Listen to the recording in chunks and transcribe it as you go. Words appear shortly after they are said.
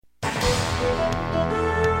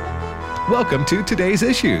Welcome to Today's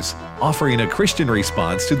Issues, offering a Christian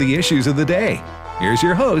response to the issues of the day. Here's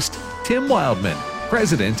your host, Tim Wildman,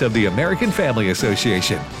 President of the American Family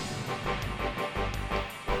Association.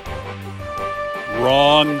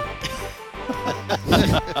 Wrong.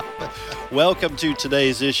 Welcome to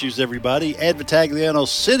Today's Issues, everybody. Ed Vitagliano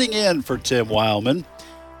sitting in for Tim Wildman.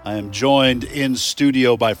 I am joined in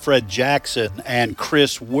studio by Fred Jackson and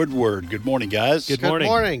Chris Woodward. Good morning, guys. Good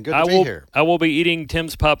morning. Good to be here. I will be eating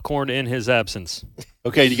Tim's popcorn in his absence.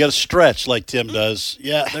 Okay, you got to stretch like Tim does.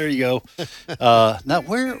 Yeah, there you go. Now,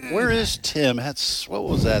 where is Tim? What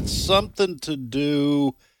was that? Something to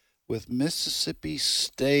do with Mississippi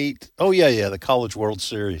State. Oh, yeah, the College World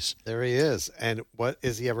Series. There he is. And what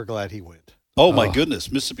is he ever glad he went? Oh, my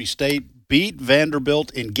goodness. Mississippi State beat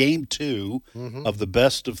Vanderbilt in Game 2 of the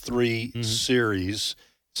best of three series.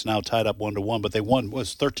 It's now tied up 1-1, but they won,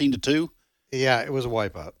 was 13-2? Yeah, it was a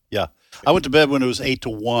wipeout. Yeah. I went to bed when it was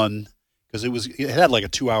 8-1 because it had like a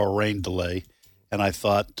 2-hour rain delay, and I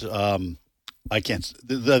thought, I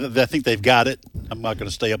think they've got it. I'm not going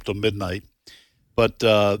to stay up till midnight. But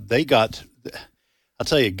I'll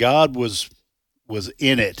tell you, God was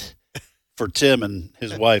in it for Tim and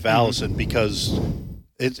his wife, Allison, because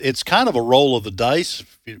it's kind of a roll of the dice,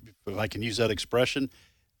 if I can use that expression.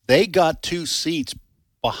 They got 2 seats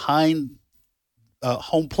behind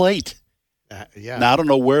home plate. Yeah. Now, I don't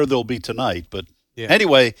know where they'll be tonight, but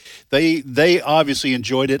anyway, they obviously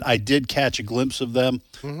enjoyed it. I did catch a glimpse of them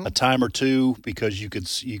a time or two because you could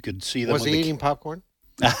see them. Was he eating popcorn?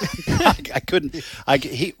 I couldn't.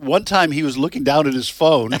 One time he was looking down at his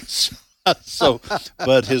phone.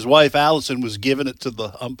 But his wife Allison was giving it to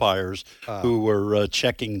the umpires who were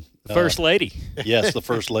checking. First lady. Yes, the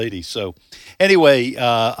first lady. So anyway,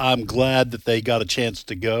 I'm glad that they got a chance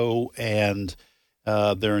to go, and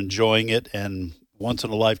they're enjoying it, and once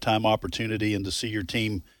in a lifetime opportunity, and to see your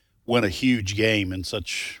team win a huge game in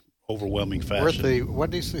such overwhelming fashion.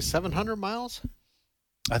 What did he say? 700 miles?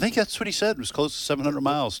 I think that's what he said. It was close to 700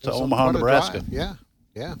 miles to Omaha, Nebraska. Drive.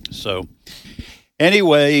 Yeah. So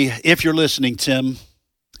anyway, if you're listening, Tim,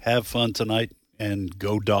 have fun tonight and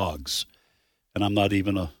go Dogs. And I'm not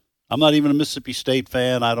even a Mississippi State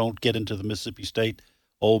fan. I don't get into the Mississippi State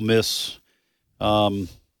Ole Miss rivalry.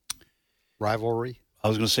 I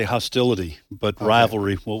was going to say hostility, but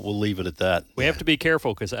rivalry. We'll leave it at that. We have to be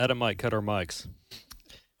careful because Adam might cut our mics.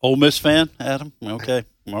 Ole Miss fan, Adam? Okay.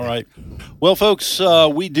 All right. Well, folks,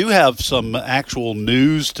 we do have some actual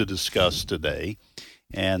news to discuss today.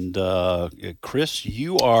 And, Chris,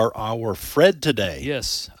 you are our Fred today.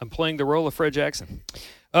 Yes, I'm playing the role of Fred Jackson.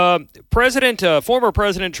 Former President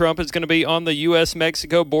Trump is going to be on the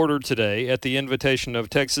U.S.-Mexico border today at the invitation of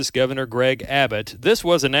Texas Governor Greg Abbott. This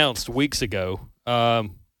was announced weeks ago, to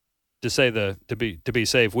be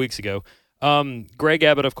safe, weeks ago. Greg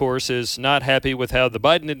Abbott, of course, is not happy with how the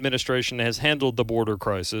Biden administration has handled the border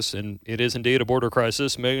crisis, and it is indeed a border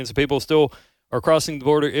crisis. Millions of people still are crossing the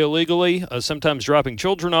border illegally, sometimes dropping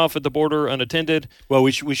children off at the border unattended. Well,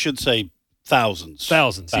 we should say thousands.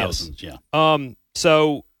 Thousands, yeah.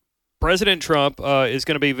 So President Trump is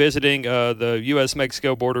going to be visiting the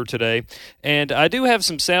U.S.-Mexico border today, and I do have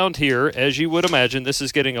some sound here. As you would imagine, this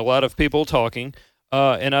is getting a lot of people talking.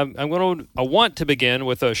 And I want to begin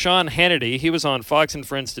with Sean Hannity. He was on Fox and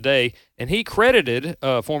Friends today, and he credited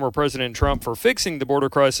former President Trump for fixing the border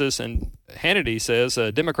crisis. And Hannity says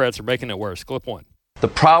Democrats are making it worse. Clip 1. The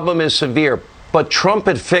problem is severe, but Trump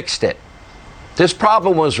had fixed it. This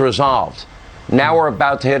problem was resolved. Now we're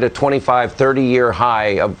about to hit a 25, 30-year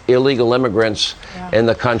high of illegal immigrants in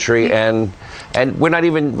the country, and we're not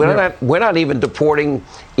even deporting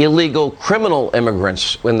illegal criminal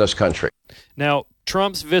immigrants in this country. Now,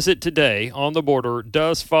 Trump's visit today on the border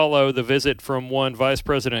does follow the visit from one Vice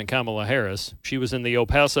President Kamala Harris. She was in the El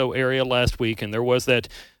Paso area last week, and there was that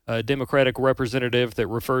Democratic representative that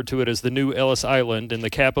referred to it as the new Ellis Island in the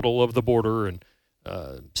capital of the border and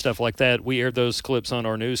stuff like that. We aired those clips on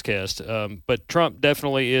our newscast. But Trump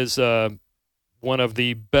definitely is one of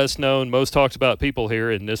the best-known, most talked-about people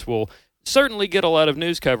here, and this will certainly get a lot of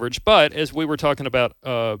news coverage. But as we were talking about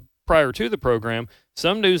prior to the program,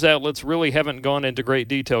 some news outlets really haven't gone into great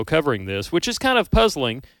detail covering this, which is kind of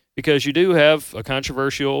puzzling because you do have a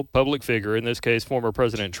controversial public figure, in this case, former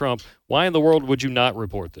President Trump. Why in the world would you not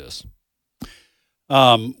report this?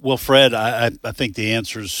 Well, Fred, I think the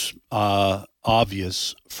answer's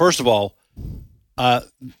obvious. First of all, the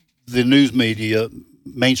news media,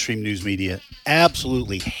 mainstream news media,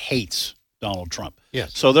 absolutely hates Donald Trump.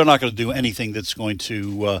 Yes. So they're not going to do anything that's going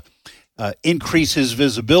to increase his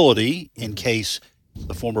visibility in case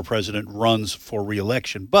the former president runs for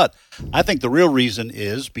re-election. But I think the real reason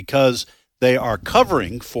is because they are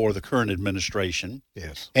covering for the current administration.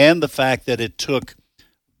 Yes. And the fact that it took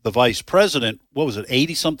the vice president,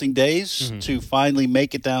 80-something days to finally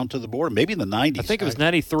make it down to the border, maybe in the 90s. I think it was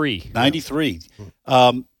 93. 93.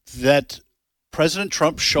 That President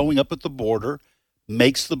Trump showing up at the border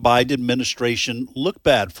makes the Biden administration look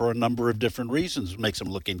bad for a number of different reasons. It makes them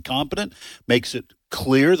look incompetent, makes it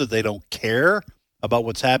clear that they don't care about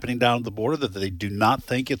what's happening down at the border, that they do not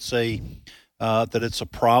think it's a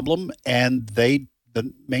problem, and the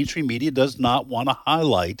mainstream media does not want to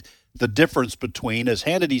highlight the difference between, as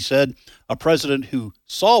Hannity said, a president who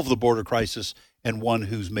solved the border crisis and one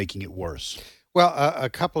who's making it worse. Well, a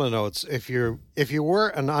couple of notes. If you were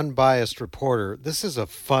an unbiased reporter, this is a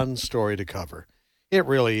fun story to cover. It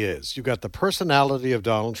really is. You've got the personality of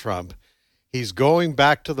Donald Trump. He's going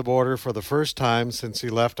back to the border for the first time since he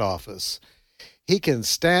left office. He can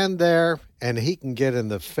stand there and he can get in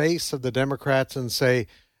the face of the Democrats and say,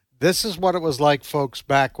 this is what it was like, folks,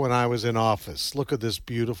 back when I was in office. Look at this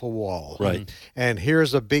beautiful wall. Right. And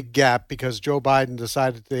here's a big gap because Joe Biden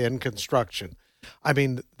decided to end construction. I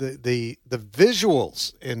mean, the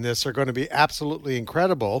visuals in this are going to be absolutely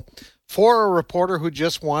incredible for a reporter who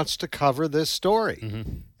just wants to cover this story.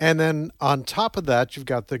 Mm-hmm. And then on top of that, you've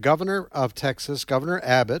got the governor of Texas, Governor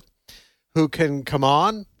Abbott, who can come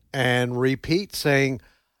on and repeat saying,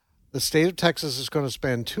 the state of Texas is going to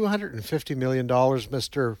spend $250 million,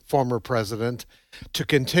 Mr. Former President, to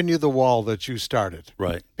continue the wall that you started.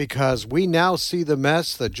 Right. Because we now see the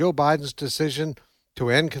mess that Joe Biden's decision to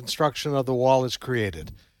end construction of the wall has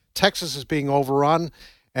created. Texas is being overrun,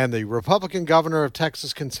 and the Republican governor of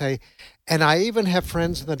Texas can say, and I even have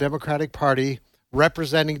friends in the Democratic Party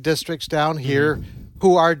representing districts down here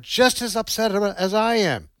who are just as upset as I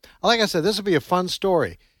am. Like I said, this will be a fun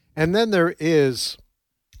story. And then there is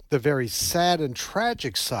the very sad and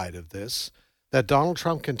tragic side of this that Donald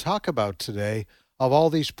Trump can talk about today, of all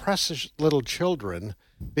these precious little children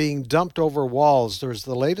being dumped over walls. There's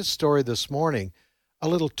the latest story this morning, a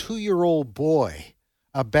little 2-year-old boy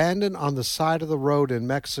abandoned on the side of the road in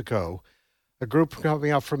Mexico. A group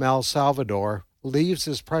coming up from El Salvador leaves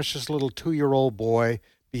this precious little 2-year-old boy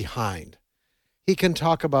behind. He can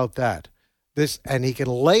talk about that. And he can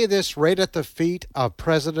lay this right at the feet of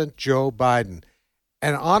President Joe Biden.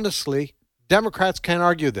 And honestly, Democrats can't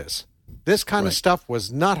argue this. This kind of stuff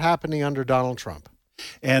was not happening under Donald Trump.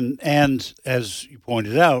 And as you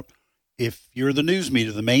pointed out, if you're the news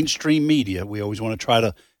media, the mainstream media, we always want to try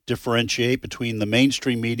to differentiate between the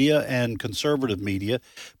mainstream media and conservative media.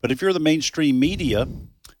 But if you're the mainstream media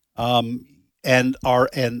and are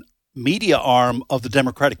an media arm of the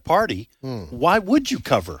Democratic Party, why would you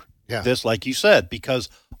cover this, like you said? Because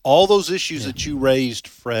all those issues that you raised,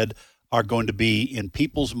 Fred, are going to be in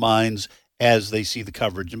people's minds as they see the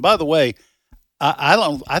coverage. And by the way,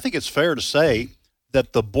 I think it's fair to say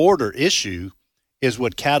that the border issue is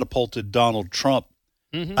what catapulted Donald Trump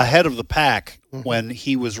ahead of the pack when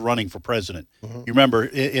he was running for president. You remember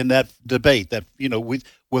in that debate that,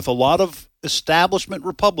 with a lot of establishment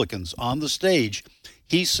Republicans on the stage,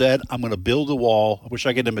 he said, I'm going to build a wall. I wish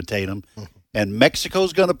I could imitate him. And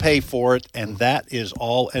Mexico's going to pay for it, and that is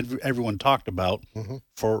all everyone talked about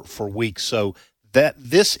for weeks. So that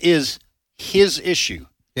this is his issue.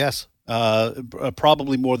 Yes.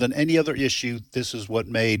 Probably more than any other issue, this is what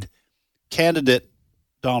made candidate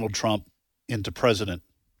Donald Trump into President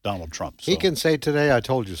Donald Trump. So, he can say today, I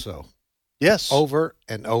told you so. Yes. Over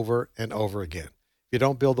and over and over again. If you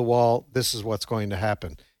don't build the wall, this is what's going to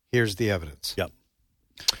happen. Here's the evidence. Yep.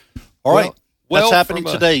 All right. That's happening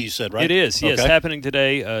today, you said, right? It is, yes, happening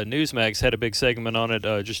today. Newsmax had a big segment on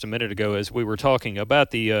it just a minute ago as we were talking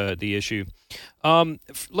about the issue.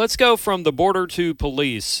 Let's go from the border to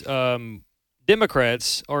police.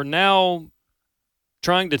 Democrats are now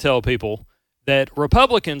trying to tell people that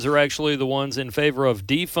Republicans are actually the ones in favor of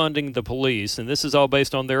defunding the police, and this is all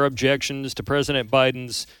based on their objections to President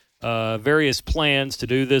Biden's various plans to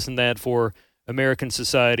do this and that for American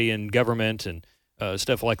society and government and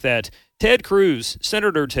stuff like that.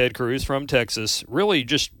 Senator Ted Cruz from Texas, really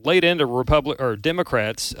just laid into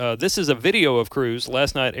Democrats. This is a video of Cruz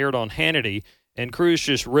last night aired on Hannity, and Cruz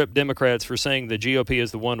just ripped Democrats for saying the GOP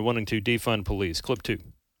is the one wanting to defund police. Clip 2.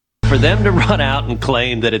 For them to run out and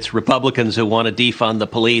claim that it's Republicans who want to defund the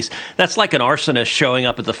police, that's like an arsonist showing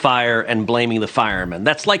up at the fire and blaming the firemen.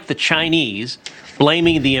 That's like the Chinese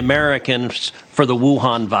blaming the Americans for the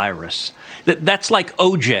Wuhan virus. That's like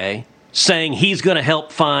OJ saying he's going to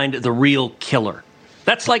help find the real killer.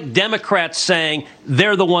 That's like Democrats saying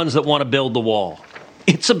they're the ones that want to build the wall.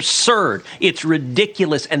 It's absurd. It's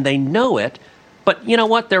ridiculous, and they know it. But you know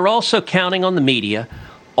what? They're also counting on the media,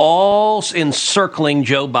 all encircling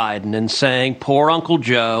Joe Biden and saying, poor Uncle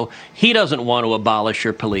Joe, he doesn't want to abolish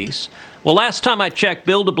your police. Well, last time I checked,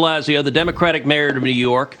 Bill de Blasio, the Democratic mayor of New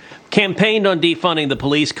York, campaigned on defunding the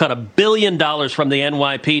police, cut $1 billion from the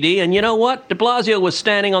NYPD. And you know what? De Blasio was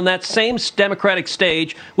standing on that same Democratic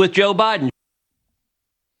stage with Joe Biden.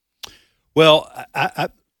 Well,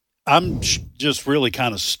 I'm just really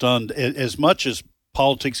kind of stunned. As much as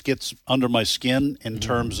politics gets under my skin in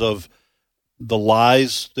terms of the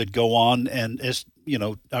lies that go on, and as you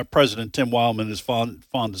know, our president Tim Wildman is fond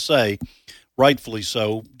to say, rightfully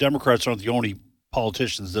so, Democrats aren't the only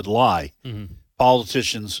politicians that lie.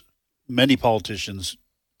 Many politicians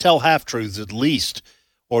tell half-truths at least,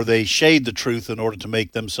 or they shade the truth in order to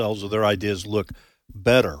make themselves or their ideas look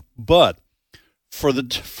better. But for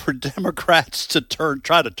Democrats to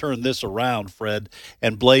try to turn this around, Fred,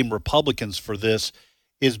 and blame Republicans for this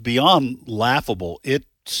is beyond laughable. It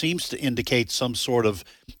seems to indicate some sort of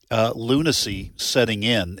lunacy setting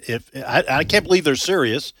in. I can't believe they're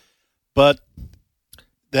serious, but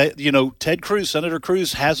that Ted Cruz, Senator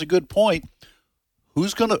Cruz, has a good point.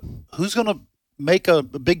 Who's gonna make a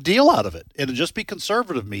big deal out of it? It'll just be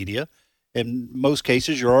conservative media. In most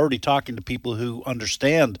cases, you're already talking to people who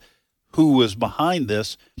understand who was behind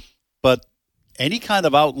this, but any kind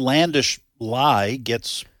of outlandish lie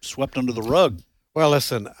gets swept under the rug. Well,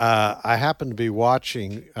 listen, I happened to be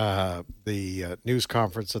watching the news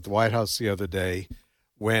conference at the White House the other day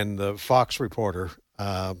when the Fox reporter,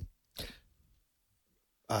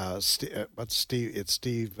 Steve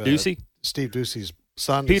Doocy? Steve Doocy's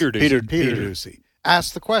son, Peter Doocy,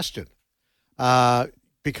 asked the question.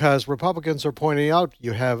 Because Republicans are pointing out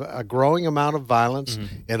you have a growing amount of violence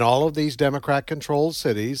in all of these Democrat-controlled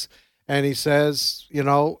cities, and he says,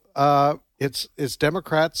 it's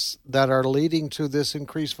Democrats that are leading to this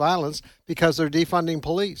increased violence because they're defunding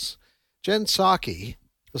police. Jen Psaki,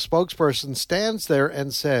 the spokesperson, stands there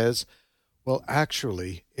and says, well,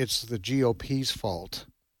 actually, it's the GOP's fault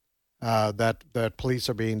that police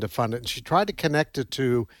are being defunded. And she tried to connect it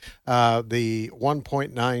to the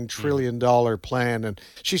 $1.9 trillion plan. And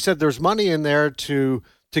she said there's money in there to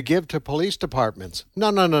give to police departments.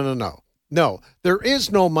 No, there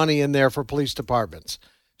is no money in there for police departments.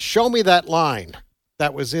 Show me that line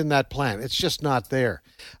that was in that plan. It's just not there.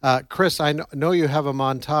 Chris, I know you have a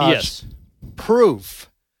montage. Yes. Proof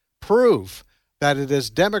that it is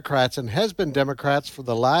Democrats and has been Democrats for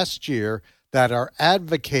the last year that are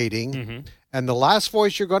advocating, and the last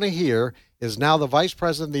voice you're going to hear is now the Vice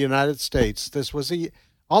President of the United States. This was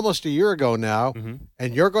almost a year ago now,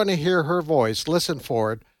 and you're going to hear her voice. Listen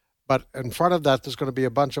for it. But in front of that, there's going to be a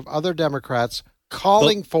bunch of other Democrats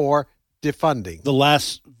calling for defunding. The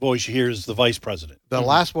last voice you hear is the Vice President. The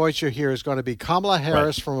last voice you hear is going to be Kamala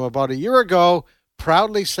Harris from about a year ago,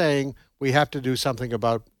 proudly saying we have to do something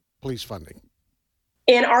about police funding.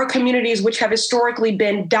 In our communities, which have historically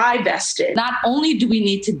been divested. Not only do we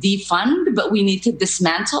need to defund, but we need to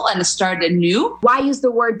dismantle and start anew. Why use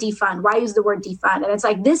the word defund? Why use the word defund? And it's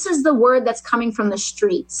like, this is the word that's coming from the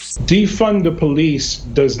streets. Defund the police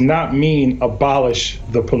does not mean abolish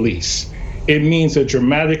the police. It means a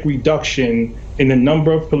dramatic reduction in the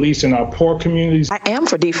number of police in our poor communities. I am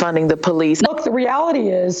for defunding the police. Look, the reality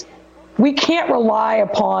is we can't rely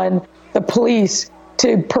upon the police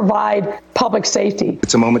to provide public safety.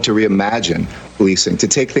 It's a moment to reimagine policing, to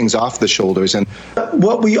take things off the shoulders. And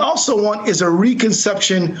what we also want is a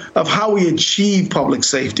reconception of how we achieve public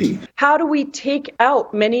safety. How do we take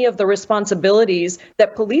out many of the responsibilities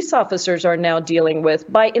that police officers are now dealing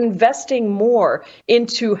with by investing more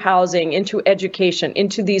into housing, into education,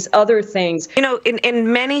 into these other things? You know,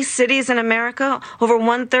 in many cities in America, over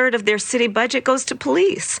 1/3 of their city budget goes to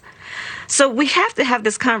police. So we have to have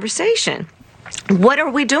this conversation. What are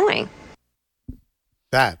we doing?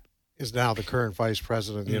 That is now the current Vice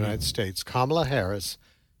President of the United States, Kamala Harris,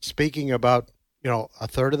 speaking about,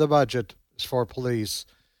 1/3 of the budget is for police.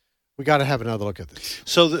 We got to have another look at this.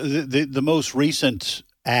 So the most recent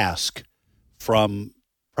ask from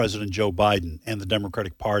President Joe Biden and the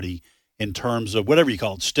Democratic Party in terms of whatever you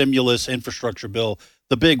call it, stimulus, infrastructure bill,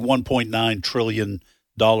 the big $1.9 trillion,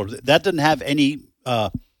 that didn't have any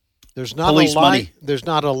There's not police a line. money. There's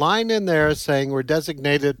not a line in there saying we're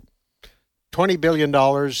designated $20 billion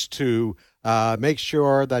to make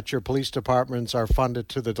sure that your police departments are funded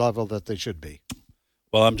to the level that they should be.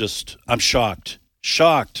 Well, I'm shocked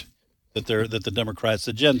that the Democrats,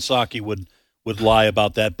 that Jen Psaki would lie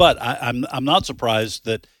about that. But I'm not surprised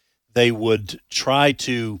that they would try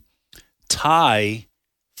to tie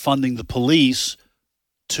funding the police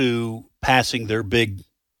to passing their big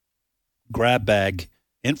grab bag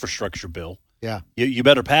infrastructure bill. Yeah. You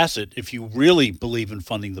better pass it if you really believe in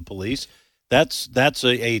funding the police. That's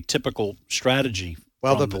a typical strategy.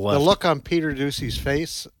 Well, from the left. look on Peter Doocy's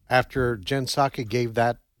face after Jen Psaki gave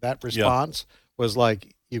that response was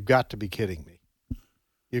like, "You've got to be kidding me!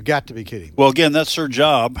 You've got to be kidding me!" Well, again, that's her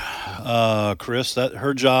job, Chris. That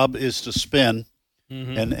her job is to spin,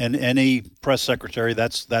 and any press secretary,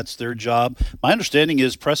 that's their job. My understanding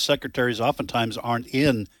is press secretaries oftentimes aren't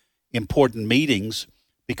in important meetings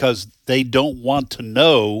because they don't want to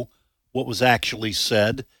know what was actually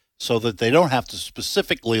said, so that they don't have to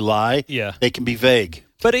specifically lie. Yeah. They can be vague.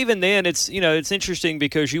 But even then, it's interesting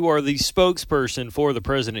because you are the spokesperson for the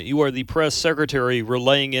president. You are the press secretary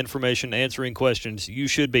relaying information, answering questions. You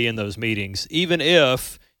should be in those meetings, even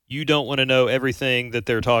if you don't want to know everything that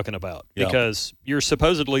they're talking about, because you're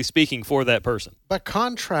supposedly speaking for that person. But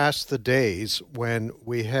contrast the days when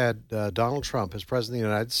we had Donald Trump as president of the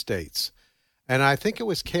United States, and I think it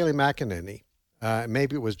was Kayleigh McEnany,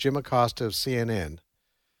 maybe it was Jim Acosta of CNN.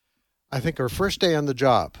 I think her first day on the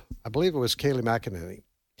job, I believe it was Kayleigh McEnany.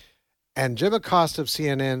 And Jim Acosta of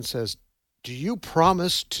CNN says, "Do you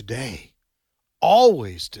promise today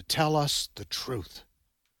always to tell us the truth?"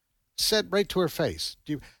 Said right to her face,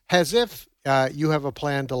 as if you have a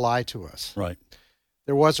plan to lie to us. Right.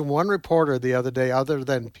 There wasn't one reporter the other day other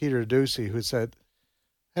than Peter Doocy who said,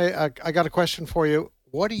 "Hey, I got a question for you.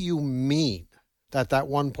 What do you mean that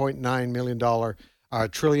 $1.9 million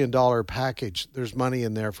 $1 trillion package, there's money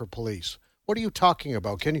in there for police? What are you talking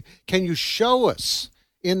about? Can you show us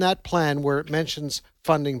in that plan where it mentions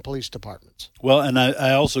funding police departments?" Well, and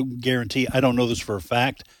I also guarantee, I don't know this for a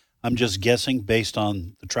fact, I'm just guessing based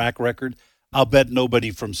on the track record, I'll bet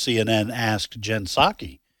nobody from CNN asked Jen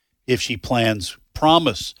Psaki if she plans,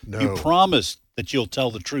 you promise that you'll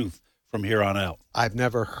tell the truth from here on out. I've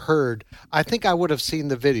never heard. I think I would have seen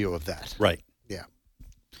the video of that. Right. Yeah.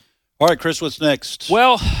 All right, Chris, what's next?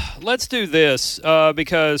 Well, let's do this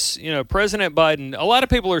because, President Biden, a lot of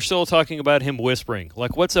people are still talking about him whispering.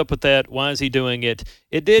 Like, what's up with that? Why is he doing it?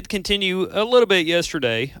 It did continue a little bit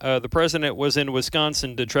yesterday. The president was in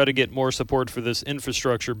Wisconsin to try to get more support for this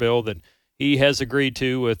infrastructure bill that he has agreed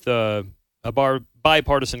to with a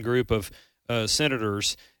bipartisan group of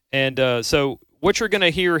senators. And so what you're going to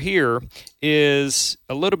hear here is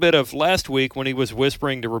a little bit of last week when he was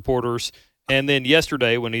whispering to reporters, and then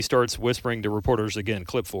yesterday when he starts whispering to reporters again.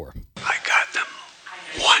 Clip 4. I got them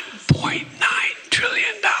 $1.9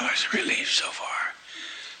 trillion relief so far.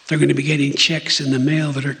 They're going to be getting checks in the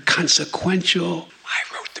mail that are consequential. I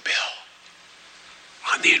wrote the bill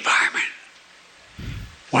on the environment.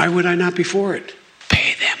 Why would I not be for it?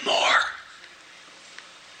 Pay them more.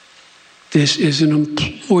 This is an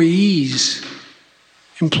employees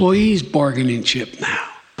bargaining chip now.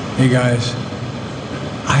 Hey guys,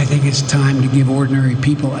 I think it's time to give ordinary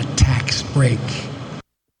people a tax break.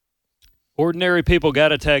 Ordinary people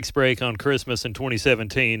got a tax break on Christmas in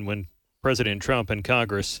 2017 when President Trump and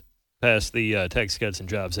Congress passed the Tax Cuts and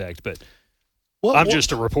Jobs Act. But I'm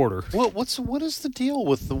just a reporter. What is the deal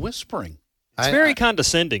with the whispering? It's very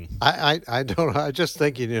condescending. I don't know. I'm just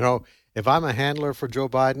thinking, if I'm a handler for Joe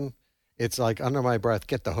Biden, it's like under my breath,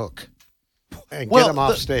 get the hook and get him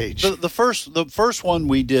off stage. The first one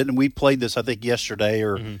we did, and we played this, I think, yesterday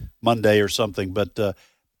or Monday or something. But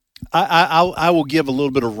I will give a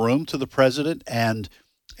little bit of room to the president and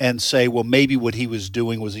say, well, maybe what he was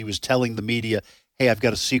doing was he was telling the media, hey, I've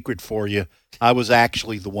got a secret for you. I was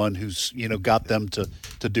actually the one who's got them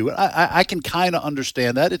to do it. I can kind of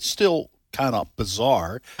understand that. It's still kind of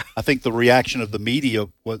bizarre. I think the reaction of the media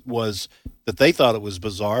was that they thought it was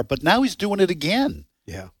bizarre, but now he's doing it again.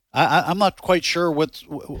 Yeah. I'm not quite sure what's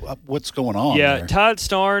going on. Yeah, there. Todd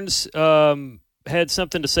Starnes had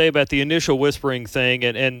something to say about the initial whispering thing,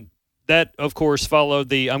 and that, of course, followed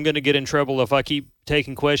the I'm going to get in trouble if I keep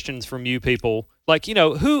taking questions from you people. Like,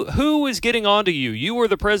 who is getting on to you? You are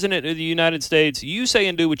the president of the United States. You say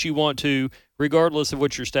and do what you want to, regardless of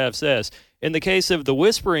what your staff says. In the case of the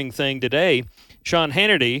whispering thing today, Sean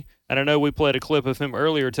Hannity, and I know we played a clip of him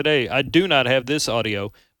earlier today. I do not have this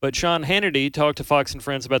audio, but Sean Hannity talked to Fox and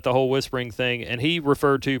Friends about the whole whispering thing, and he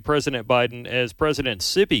referred to President Biden as President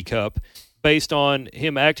Sippy Cup based on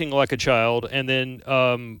him acting like a child and then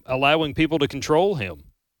allowing people to control him.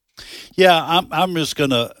 Yeah, I'm just going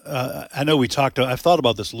to I know I've thought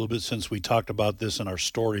about this a little bit since we talked about this in our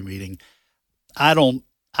story meeting. I don't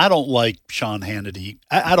like Sean Hannity.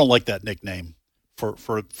 I don't like that nickname for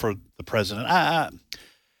the president.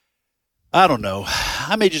 I don't know.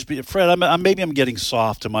 I may just be Fred. Maybe I'm getting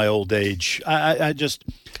soft in my old age. I just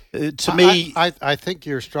to me, I think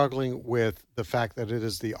you're struggling with the fact that it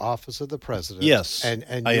is the office of the president. Yes, and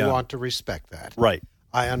you want to respect that, right?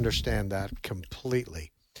 I understand that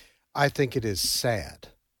completely. I think it is sad.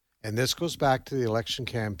 And this goes back to the election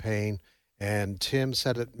campaign, and Tim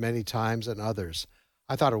said it many times and others.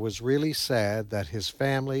 I thought it was really sad that his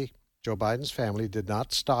family, Joe Biden's family, did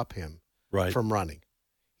not stop him from running.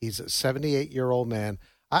 He's a 78-year-old man.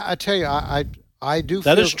 I tell you, I do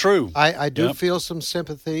that feel, is true. I do feel some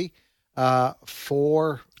sympathy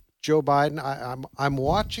for Joe Biden. I'm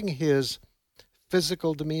watching his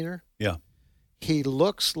physical demeanor. Yeah. He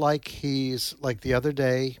looks like he's, like the other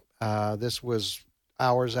day, this was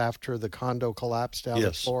hours after the condo collapsed down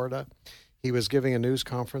in Florida. He was giving a news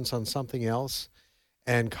conference on something else,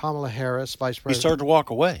 and Kamala Harris, Vice President... He started to walk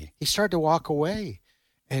away. He started to walk away,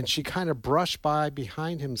 and she kind of brushed by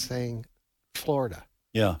behind him saying, Florida.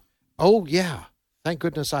 Yeah. Oh, yeah. Thank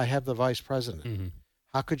goodness I have the Vice President. Mm-hmm.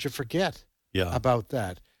 How could you forget about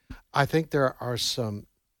that? I think there are some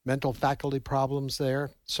mental faculty problems there.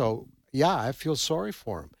 So, yeah, I feel sorry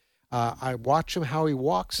for him. I watch him how he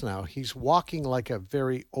walks now. He's walking like a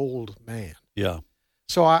very old man. Yeah.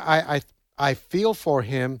 So I feel for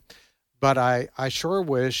him, but I sure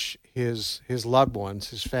wish his loved ones,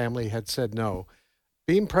 his family, had said no.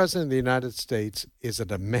 Being president of the United States is a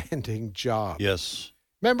demanding job. Yes.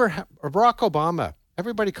 Remember Barack Obama?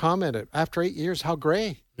 Everybody commented after 8 years how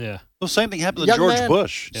gray. Yeah. Well, same thing happened to George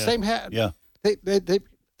Bush. Same Yeah.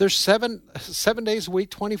 There's seven days a week,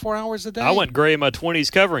 24 hours a day. I went gray in my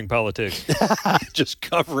 20s covering politics. Just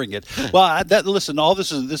covering it. Well, listen, all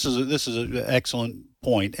this is an excellent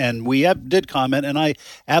point, and we did comment, and I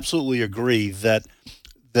absolutely agree that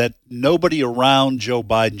nobody around Joe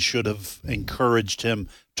Biden should have encouraged him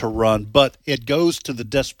to run, but it goes to the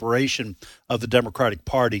desperation of the Democratic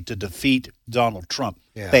Party to defeat Donald Trump.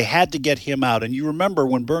 Yeah. They had to get him out, and you remember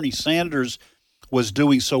when Bernie Sanders was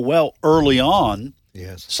doing so well early on.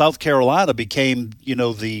 Yes. South Carolina became,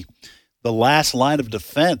 the last line of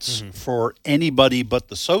defense for anybody but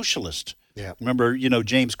the socialist. Yeah. Remember,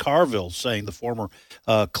 James Carville saying, the former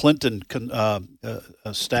Clinton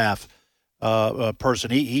staff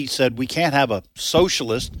person, he said, we can't have a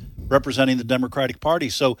socialist representing the Democratic Party.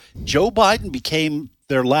 So Joe Biden became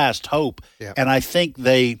their last hope. Yeah. And I think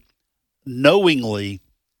they knowingly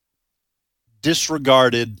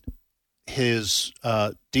disregarded his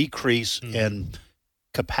decrease in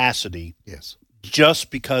capacity,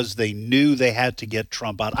 just because they knew they had to get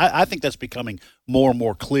Trump out. I think that's becoming more and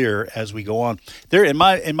more clear as we go on. There, in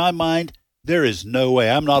my mind, there is no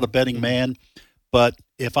way. I'm not a betting man, but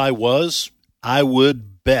if I was, I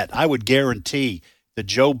would bet, I would guarantee that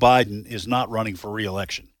Joe Biden is not running for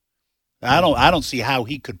re-election. I don't see how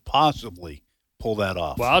he could possibly pull that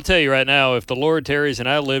off. Well, I'll tell you right now, if the Lord tarries and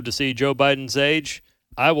I live to see Joe Biden's age,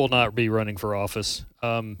 I will not be running for office.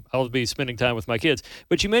 I'll be spending time with my kids.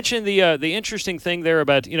 But you mentioned the interesting thing there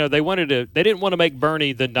about, they didn't want to make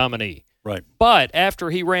Bernie the nominee. Right. But after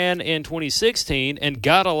he ran in 2016 and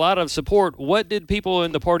got a lot of support, what did people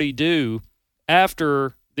in the party do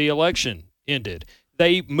after the election ended?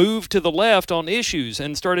 They moved to the left on issues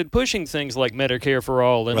and started pushing things like Medicare for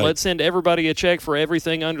all and let's send everybody a check for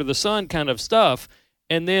everything under the sun kind of stuff.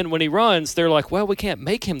 And then when he runs, they're like, well, we can't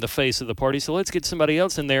make him the face of the party, so let's get somebody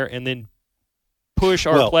else in there and then push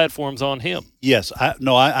our platforms on him. Yes.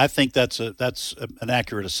 I think that's an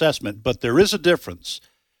accurate assessment. But there is a difference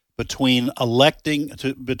between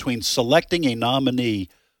selecting a nominee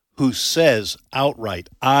who says outright,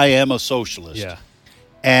 I am a socialist,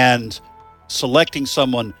 and selecting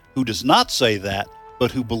someone who does not say that,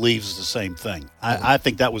 but who believes the same thing. I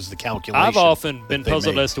think that was the calculation. I've often been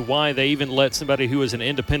puzzled as to why they even let somebody who is an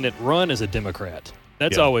independent run as a Democrat.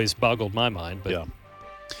 That's always boggled my mind. But. Yeah.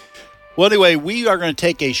 Well, anyway, we are going to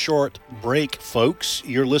take a short break, folks.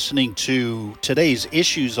 You're listening to Today's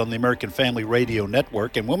Issues on the American Family Radio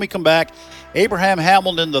Network. And when we come back, Abraham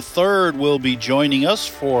Hamilton III will be joining us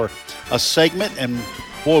for a segment. And,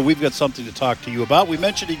 boy, we've got something to talk to you about. We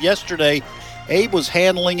mentioned it yesterday. Abe was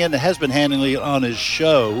handling it and has been handling it on his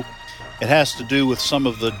show. It has to do with some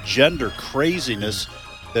of the gender craziness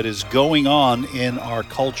that is going on in our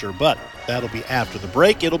culture. But that'll be after the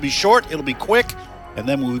break. It'll be short. It'll be quick. And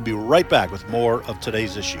then we'll be right back with more of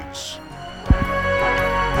Today's Issues.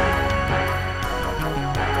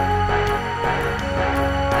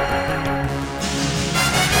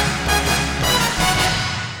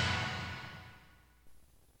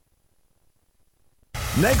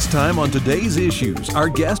 Next time on Today's Issues, our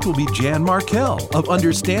guest will be Jan Markell of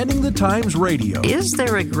Understanding the Times Radio. Is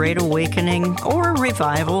there a great awakening or a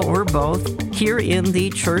revival or both here in the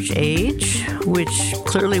church age, which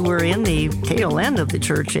clearly we're in the tail end of the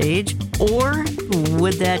church age, or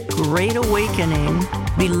would that great awakening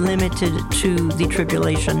be limited to the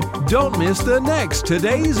tribulation? Don't miss the next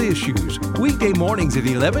Today's Issues, weekday mornings at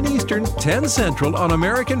 11 Eastern, 10 Central on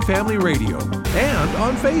American Family Radio and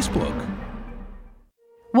on Facebook.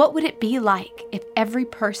 What would it be like if every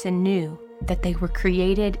person knew that they were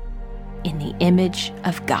created in the image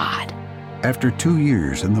of God? After 2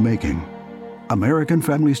 years in the making, American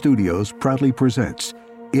Family Studios proudly presents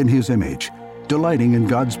In His Image, delighting in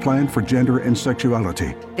God's plan for gender and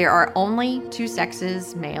sexuality. There are only two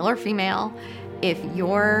sexes, male or female. If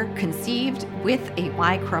you're conceived with a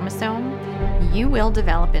Y chromosome, you will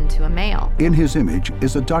develop into a male. In His Image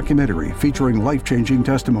is a documentary featuring life-changing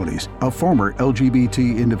testimonies of former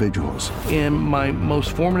LGBT individuals. In my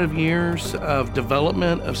most formative years of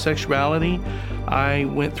development of sexuality, I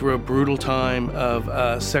went through a brutal time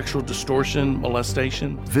of sexual distortion,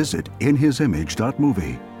 molestation. Visit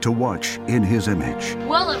inhisimage.movie to watch In His Image.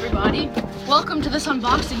 Well, everybody, welcome to this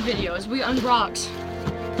unboxing video as we unbox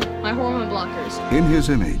my hormone blockers. In His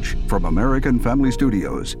Image from American Family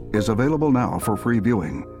Studios is available now for free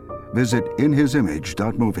viewing. Visit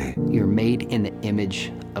inhisimage.movie. You're made in the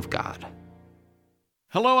image of God.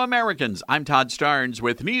 Hello, Americans. I'm Todd Starnes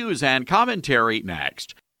with news and commentary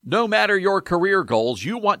next. No matter your career goals,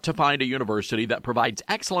 you want to find a university that provides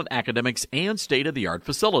excellent academics and state-of-the-art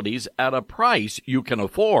facilities at a price you can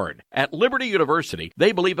afford. At Liberty University,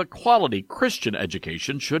 they believe a quality Christian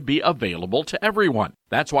education should be available to everyone.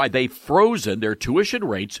 That's why they've frozen their tuition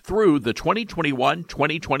rates through the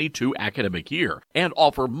 2021-2022 academic year and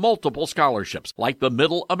offer multiple scholarships, like the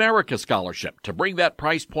Middle America Scholarship, to bring that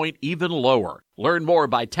price point even lower. Learn more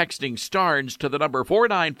by texting STARNS to the number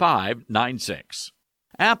 49596.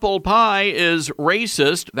 Apple pie is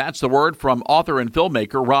racist. That's the word from author and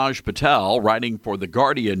filmmaker Raj Patel, writing for the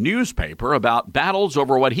Guardian newspaper about battles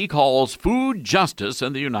over what he calls food justice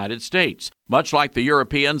in the United States. Much like the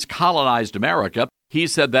Europeans colonized America, he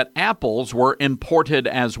said that apples were imported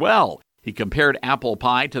as well. He compared apple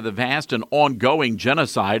pie to the vast and ongoing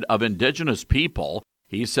genocide of indigenous people.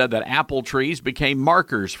 He said that apple trees became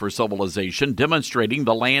markers for civilization, demonstrating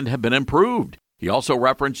the land had been improved. He also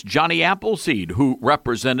referenced Johnny Appleseed, who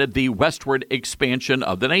represented the westward expansion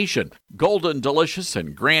of the nation. Golden Delicious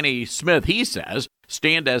and Granny Smith, he says,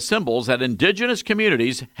 stand as symbols that indigenous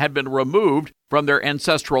communities had been removed from their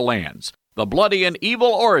ancestral lands. The bloody and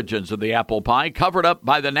evil origins of the apple pie covered up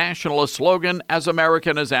by the nationalist slogan, "As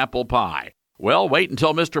American as Apple Pie." Well, wait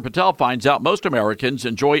until Mr. Patel finds out most Americans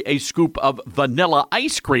enjoy a scoop of vanilla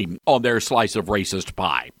ice cream on their slice of racist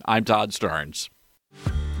pie. I'm Todd Starnes.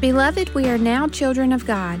 Beloved, we are now children of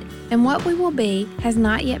God, and what we will be has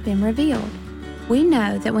not yet been revealed. We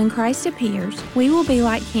know that when Christ appears, we will be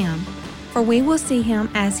like Him, for we will see Him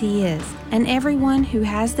as He is, and everyone who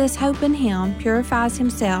has this hope in Him purifies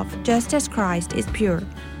himself just as Christ is pure.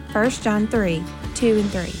 1 John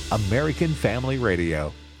 3:2-3. American Family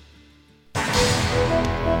Radio.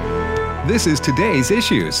 This is Today's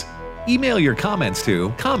Issues. Email your comments to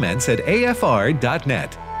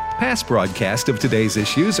comments@afr.net. Past broadcasts of Today's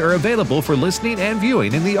Issues are available for listening and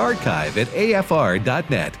viewing in the archive at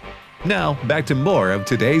afr.net. Now, back to more of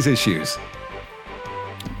Today's Issues.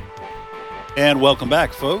 And welcome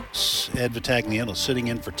back, folks. Ed Vitagliano sitting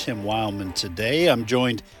in for Tim Wildman today. I'm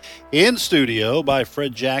joined in studio by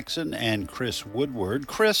Fred Jackson and Chris Woodward.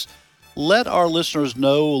 Chris, let our listeners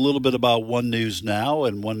know a little bit about One News Now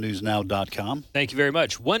and onenewsnow.com. Thank you very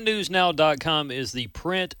much. OneNewsNow.com is the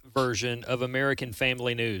print version of American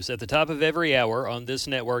Family News. At the top of every hour on this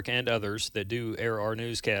network and others that do air our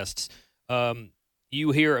newscasts,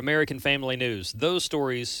 you hear American Family News. Those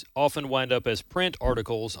stories often wind up as print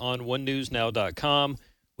articles on OneNewsNow.com.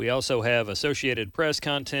 We also have Associated Press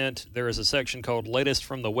content. There is a section called Latest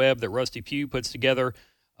from the Web that Rusty Pugh puts together.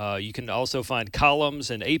 You can also find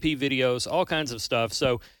columns and AP videos, all kinds of stuff.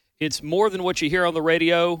 So it's more than what you hear on the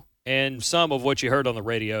radio and some of what you heard on the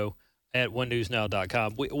radio at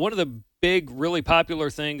onenewsnow.com. One of the big, really popular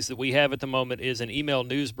things that we have at the moment is an email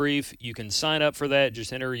news brief. You can sign up for that.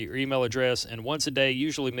 Just enter your email address, and once a day,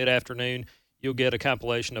 usually mid-afternoon, you'll get a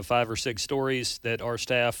compilation of 5 or 6 stories that our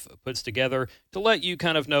staff puts together to let you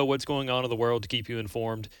kind of know what's going on in the world, to keep you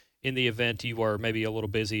informed. in the event you are maybe a little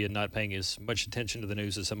busy and not paying as much attention to the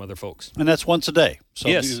news as some other folks. And that's once a day. So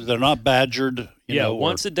yes. They're not badgered,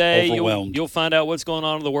 once a day overwhelmed. you'll find out what's going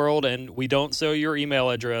on in the world, and we don't sell your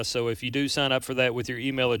email address. So if you do sign up for that with your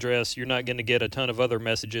email address, you're not going to get a ton of other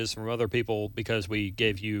messages from other people because we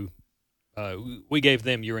gave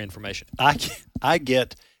them your information. I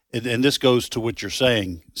get, and this goes to what you're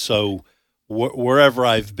saying. So wherever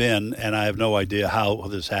I've been, and I have no idea how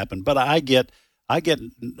this happened, but I get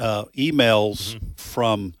emails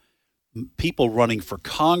from people running for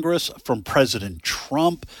Congress, from President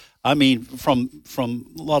Trump. I mean, from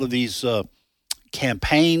a lot of these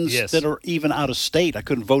campaigns that are even out of state. I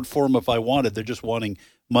couldn't vote for them if I wanted. They're just wanting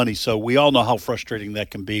money. So we all know how frustrating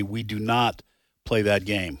that can be. We do not play that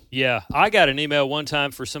game. Yeah, I got an email one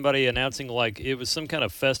time for somebody announcing like it was some kind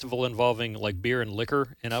of festival involving like beer and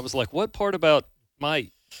liquor, and I was like, what part about why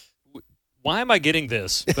am I getting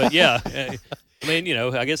this? But yeah, I mean,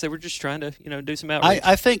 I guess they were just trying to, do some outreach.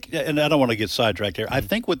 I think, and I don't want to get sidetracked here, I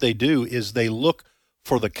think what they do is they look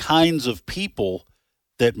for the kinds of people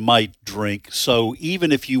that might drink. So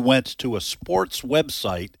even if you went to a sports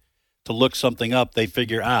website to look something up, they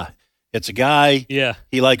figure, it's a guy. Yeah.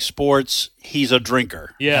 He likes sports. He's a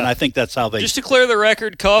drinker. Yeah. And I think that's how they... Just to clear the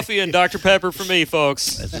record, coffee and Dr. Pepper for me,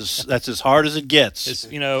 folks. That's as hard as it gets. It's,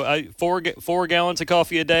 4 gallons of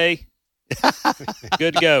coffee a day.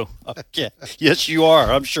 Good to go. Okay. Yes, you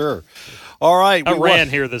are, I'm sure. All right. I ran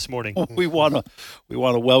here this morning. We want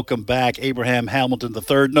to welcome back Abraham Hamilton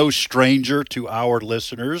III, no stranger to our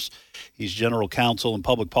listeners. He's general counsel and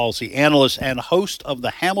public policy analyst and host of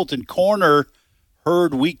the Hamilton Corner,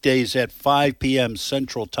 heard weekdays at 5 p.m.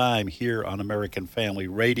 Central Time here on American Family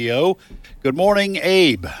Radio. Good morning,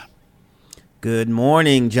 Abe. Good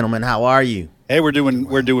morning, gentlemen. How are you? Hey, we're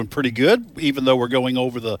doing pretty good, even though we're going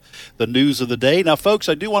over the news of the day. Now, folks,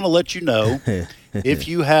 I do want to let you know, if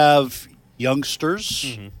you have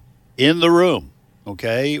youngsters in the room,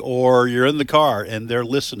 okay, or you're in the car and they're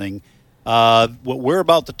listening, what we're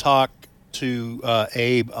about to talk to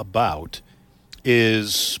Abe about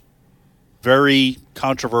is very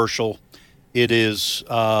controversial. It is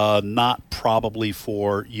not probably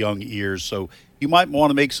for young ears, so you might want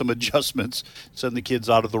to make some adjustments, send the kids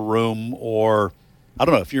out of the room, or I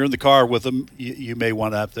don't know, if you're in the car with them, you may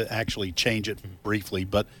want to have to actually change it briefly.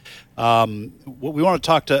 But what we want to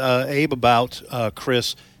talk to Abe about,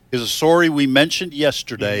 Chris, is a story we mentioned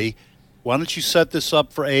yesterday. Why don't you set this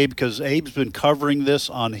up for Abe, because Abe's been covering this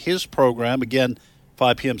on his program, again,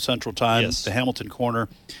 5 p.m. Central Time, the Hamilton Corner.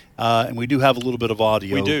 And we do have a little bit of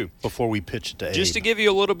audio before we pitch it to Abe. Just to give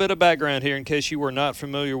you a little bit of background here in case you were not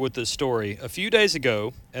familiar with this story, a few days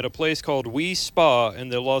ago at a place called We Spa in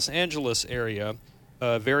the Los Angeles area,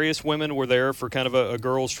 various women were there for kind of a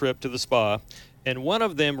girls' trip to the spa, and one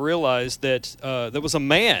of them realized that there was a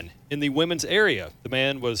man in the women's area. The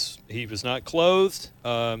man was not clothed.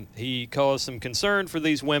 He caused some concern for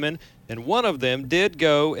these women, and one of them did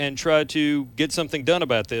go and try to get something done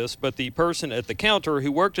about this, but the person at the counter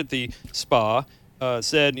who worked at the spa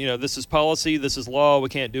said, this is policy, this is law, we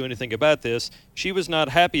can't do anything about this. She was not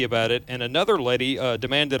happy about it, and another lady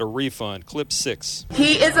demanded a refund. Clip 6.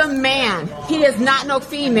 He is a man. He is not no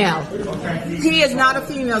female. He is not a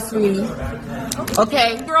female, sweetie.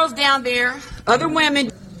 Okay? Girls down there, other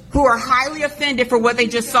women who are highly offended for what they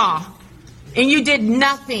just saw, and you did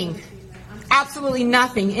nothing. Absolutely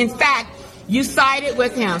nothing. In fact, you sided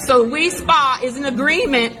with him. So We Spa is an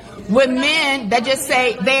agreement with men that just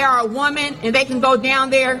say they are a woman and they can go down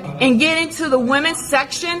there and get into the women's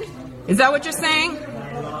section. Is that what you're saying?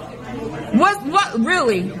 What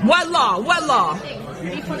really? What law? What law?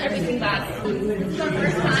 Refund everything back.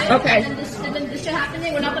 Okay. And then this shit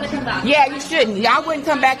happening, we're not going to come back. Yeah, you shouldn't. Yeah, I wouldn't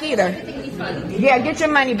come back either. Yeah, get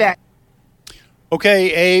your money back.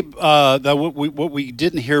 Okay, Abe, what we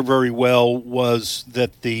didn't hear very well was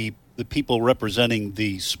that the people representing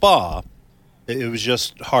the spa, it was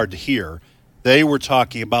just hard to hear. They were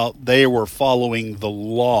talking about they were following the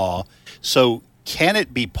law. So can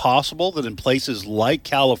it be possible that in places like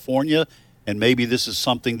California, and maybe this is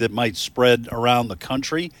something that might spread around the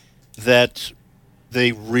country, that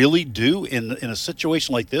they really do, in a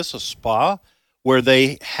situation like this, a spa, where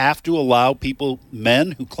they have to allow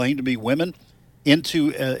men who claim to be women,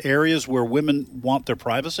 into areas where women want their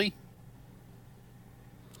privacy?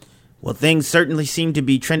 Well, things certainly seem to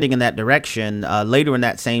be trending in that direction. Later in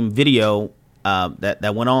that same video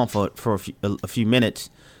that went on for a few minutes,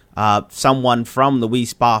 someone from the We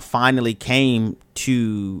Spa finally came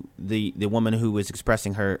to the woman who was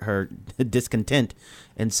expressing her discontent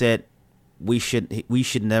and said, we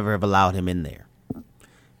should never have allowed him in there.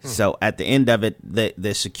 So at the end of it,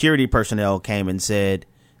 the security personnel came and said,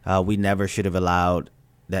 we never should have allowed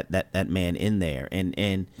that man in there.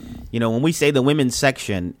 And when we say the women's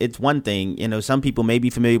section, it's one thing. Some people may be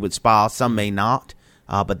familiar with spa, some may not.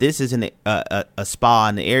 But this is a spa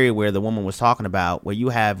in the area where the woman was talking about, where you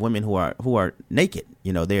have women who are naked.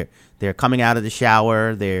 They're coming out of the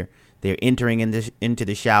shower, they're entering into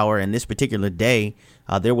the shower. And this particular day,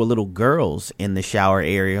 there were little girls in the shower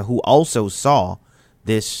area who also saw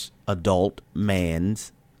this adult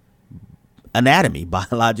man's anatomy,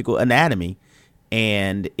 biological anatomy.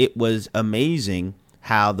 And it was amazing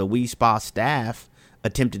how the We Spa staff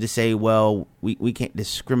attempted to say, well, we can't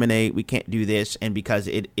discriminate, we can't do this. And because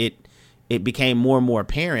it became more and more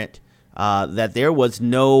apparent that there was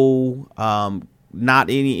no not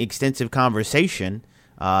any extensive conversation.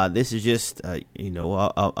 This is just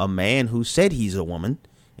a man who said he's a woman,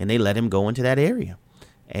 and they let him go into that area.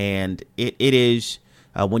 And it is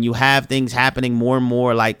when you have things happening more and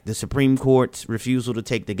more, like the Supreme Court's refusal to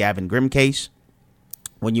take the Gavin Grimm case,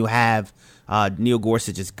 when you have Neil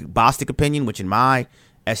Gorsuch's Bostic opinion, which in my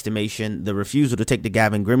estimation, the refusal to take the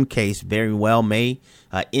Gavin Grimm case very well may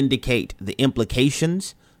indicate the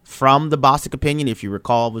implications from the Bostic opinion. If you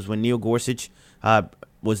recall, was when Neil Gorsuch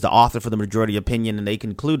was the author for the majority opinion, and they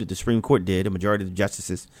concluded, the Supreme Court did, a majority of the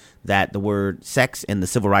justices, that the word sex in the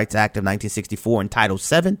Civil Rights Act of 1964 and Title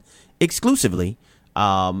VII exclusively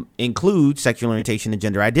includes sexual orientation and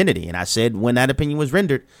gender identity. And I said when that opinion was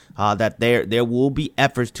rendered that there will be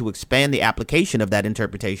efforts to expand the application of that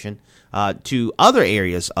interpretation to other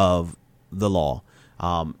areas of the law.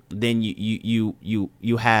 Then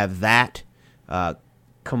you have that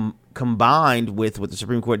combined with what the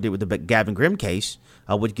Supreme Court did with the Gavin Grimm case,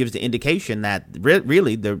 which gives the indication that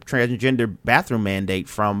really the transgender bathroom mandate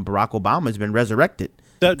from Barack Obama has been resurrected.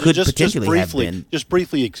 Just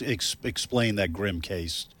briefly explain that Grimm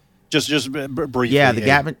case. Just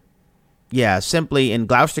briefly. Yeah, simply in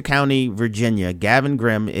Gloucester County, Virginia, Gavin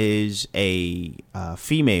Grimm is a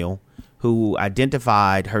female who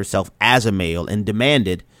identified herself as a male and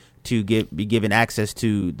demanded to be given access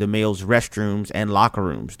to the male's restrooms and locker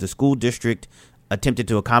rooms. The school district attempted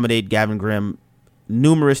to accommodate Gavin Grimm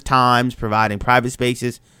numerous times, providing private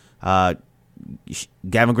spaces. Gavin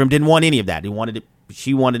Grimm didn't want any of that.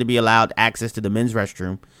 She wanted to be allowed access to the men's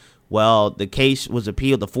restroom. Well, the case was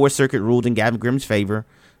appealed. The Fourth Circuit ruled in Gavin Grimm's favor.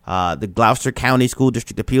 The Gloucester County School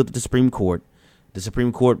District appealed to the Supreme Court. The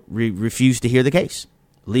Supreme Court refused to hear the case,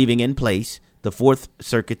 leaving in place the Fourth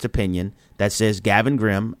Circuit's opinion that says Gavin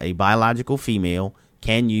Grimm, a biological female,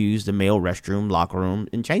 can use the male restroom, locker room,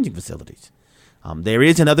 and changing facilities. There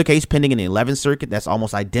is another case pending in the 11th Circuit that's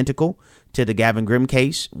almost identical to the Gavin Grimm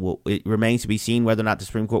case. It remains to be seen whether or not the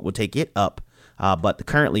Supreme Court will take it up. But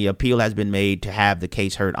currently, appeal has been made to have the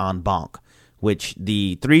case heard en banc, which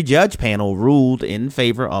the 3-judge panel ruled in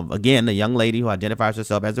favor of, again, a young lady who identifies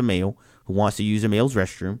herself as a male who wants to use a male's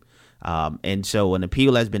restroom. And so an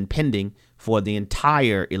appeal has been pending for the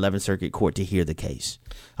entire 11th Circuit Court to hear the case.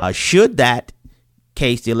 Should that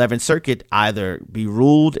case, the 11th Circuit, either be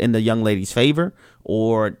ruled in the young lady's favor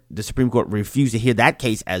or the Supreme Court refuse to hear that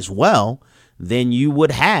case as well, then you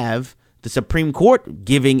would have the Supreme Court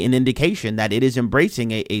giving an indication that it is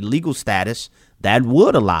embracing a legal status that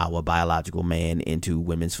would allow a biological man into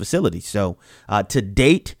women's facilities. So to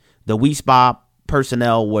date, the We Spa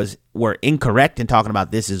personnel were incorrect in talking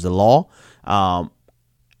about this is the law,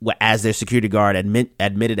 as their security guard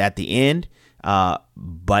admitted at the end.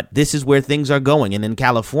 But this is where things are going. And in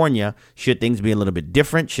California, should things be a little bit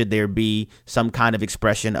different? Should there be some kind of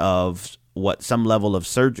expression of some level of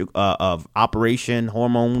of operation,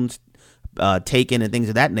 hormones taken and things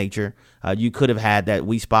of that nature? You could have had that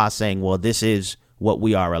We Spa saying, well, this is what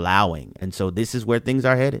we are allowing. And so this is where things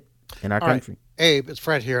are headed in our country. Right. Abe, it's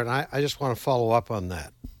Fred here, and I just want to follow up on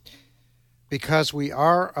that. Because we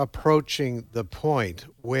are approaching the point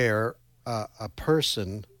where a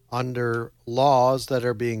person under laws that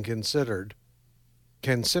are being considered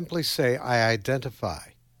can simply say, I identify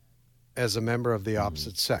as a member of the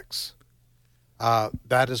opposite sex.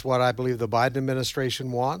 That is what I believe the Biden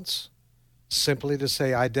administration wants, simply to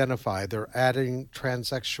say identify. They're adding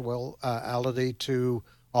transsexuality to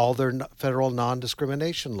all their federal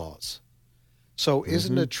non-discrimination laws. So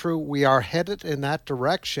isn't it true we are headed in that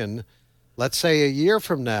direction? Let's say a year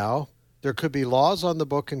from now, there could be laws on the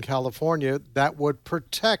book in California that would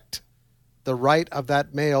protect the right of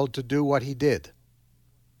that male to do what he did.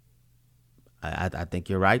 I think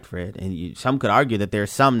you're right, Fred. And some could argue that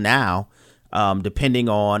there's some now, depending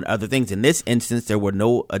on other things. In this instance, there were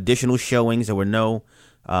no additional showings. There were no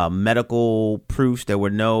medical proofs. There were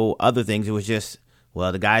no other things. It was just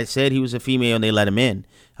Well, the guy said he was a female and they let him in.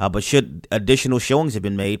 But should additional showings have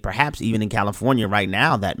been made, perhaps even in California right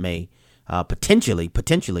now, that may potentially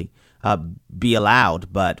be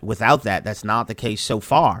allowed. But without that, that's not the case so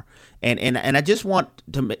far. And I just want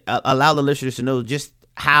to allow the listeners to know just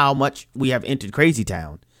how much we have entered Crazy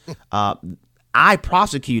Town. I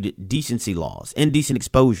prosecuted decency laws, indecent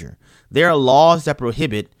exposure. There are laws that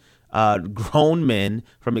prohibit grown men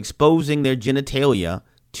from exposing their genitalia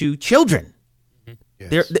to children.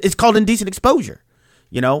 Yes. It's called indecent exposure.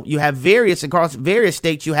 You have across various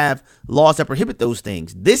states, you have laws that prohibit those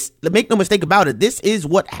things. Make no mistake about it, this is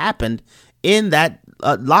what happened in that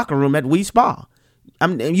locker room at We Spa.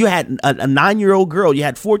 You had a 9-year-old girl, you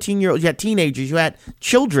had 14-year-olds, you had teenagers, you had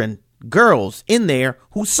children, girls in there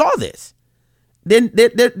who saw this. Then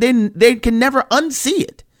they can never unsee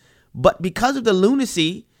it. But because of the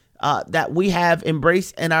lunacy that we have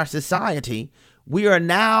embraced in our society, we are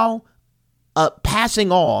now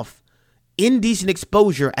passing off indecent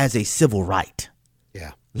exposure as a civil right.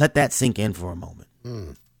 Yeah. Let that sink in for a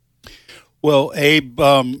moment. Well, Abe,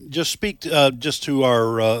 just speak just to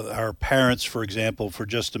our parents, for example, for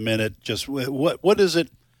just a minute. Just what is it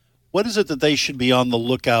that they should be on the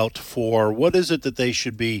lookout for? What is it that they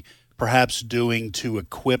should be perhaps doing to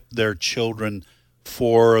equip their children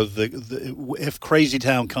for if Crazy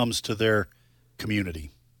Town comes to their community?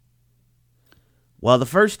 Well, the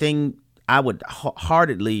first thing I would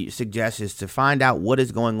heartedly suggest is to find out what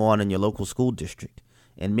is going on in your local school district.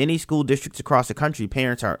 In many school districts across the country,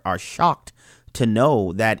 parents are shocked to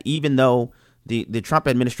know that even though the Trump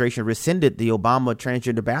administration rescinded the Obama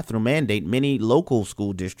transgender bathroom mandate, many local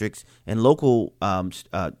school districts and local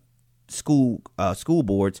school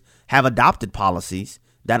boards have adopted policies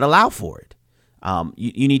that allow for it.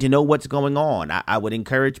 You need to know what's going on. I would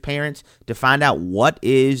encourage parents to find out what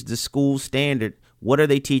is the school standard. What are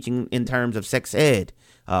they teaching in terms of sex ed?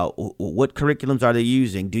 What curriculums are they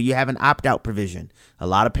using? Do you have an opt-out provision? A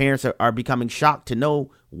lot of parents are becoming shocked to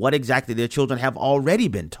know what exactly their children have already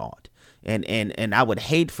been taught. And I would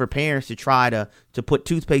hate for parents to try to put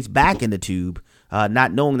toothpaste back in the tube,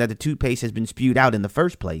 not knowing that the toothpaste has been spewed out in the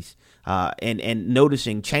first place, and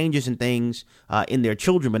noticing changes and things in their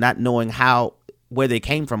children, but not knowing where they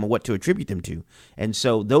came from or what to attribute them to. And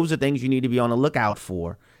so those are things you need to be on the lookout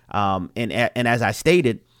for. And as I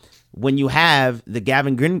stated, when you have the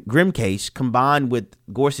Gavin Grimm case combined with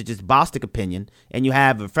Gorsuch's Bostic opinion, and you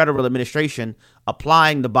have a federal administration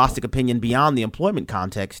applying the Bostic opinion beyond the employment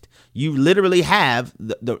context, you literally have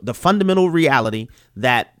the fundamental reality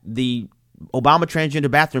that the Obama transgender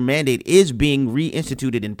bathroom mandate is being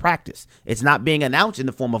reinstituted in practice. It's not being announced in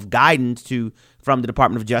the form of guidance from the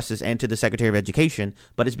Department of Justice and to the Secretary of Education,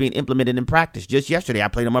 but it's being implemented in practice. Just yesterday, I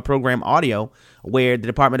played on my program audio where the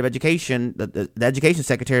Department of Education, the Education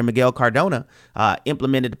Secretary, Miguel Cardona,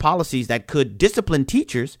 implemented policies that could discipline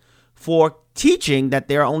teachers for teaching that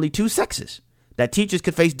there are only two sexes, that teachers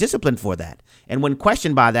could face discipline for that. And when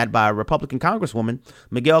questioned by a Republican Congresswoman,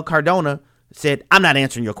 Miguel Cardona said, "I'm not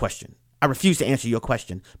answering your question. I refuse to answer your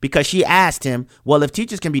question," because she asked him, well, if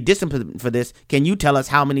teachers can be disciplined for this, can you tell us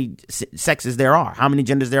how many sexes there are, how many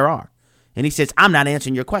genders there are? And he says, "I'm not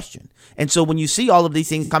answering your question." And so when you see all of these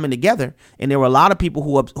things coming together, and there were a lot of people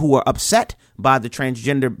who were upset by the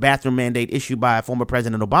transgender bathroom mandate issued by former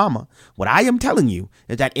President Obama, what I am telling you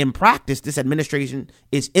is that in practice, this administration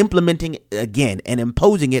is implementing it again and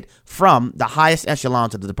imposing it from the highest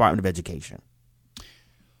echelons of the Department of Education.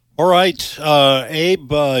 All right,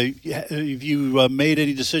 Abe, have you made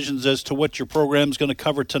any decisions as to what your program's going to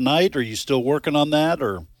cover tonight? Are you still working on that,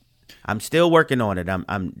 or? I'm still working on it.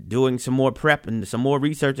 I'm doing some more prep and some more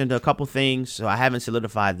research into a couple things, so I haven't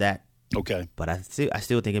solidified that. Okay, but I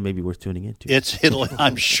still think it may be worth tuning into.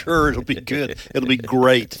 I'm sure it'll be good. It'll be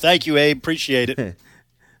great. Thank you, Abe. Appreciate it.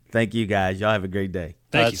 Thank you, guys. Y'all have a great day.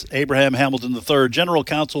 That's Abraham Hamilton III, General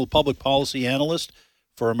Counsel, Public Policy Analyst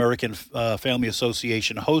for American Family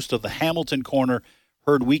Association, host of the Hamilton Corner,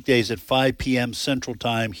 heard weekdays at 5 p.m. Central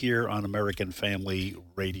Time here on American Family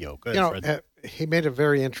Radio. Go ahead, Fred. He made a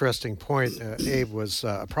very interesting point. Abe was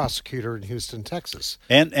a prosecutor in Houston, Texas.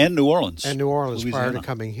 And New Orleans. And New Orleans Louisiana. prior to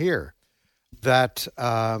coming here. That,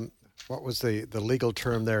 what was the legal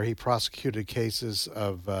term there? He prosecuted cases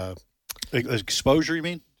of... exposure, you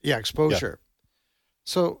mean? Yeah, exposure. Yeah.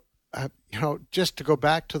 So, just to go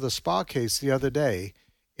back to the spa case the other day,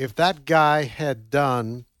 if that guy had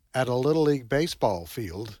done at a Little League baseball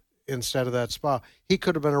field instead of that spa, he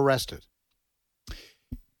could have been arrested.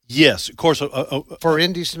 Yes, of course. For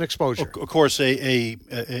indecent exposure. Of course, a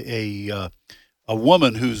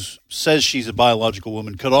woman who says she's a biological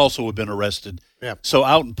woman could also have been arrested. Yeah. So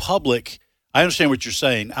out in public, I understand what you're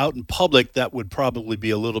saying. Out in public, that would probably be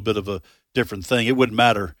a little bit of a different thing. It wouldn't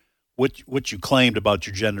matter what you claimed about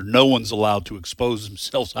your gender. No one's allowed to expose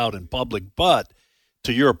themselves out in public. But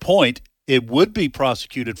to your point, it would be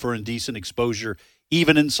prosecuted for indecent exposure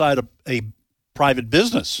even inside a private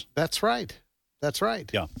business. That's right. That's right.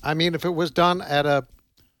 Yeah. I mean, if it was done at a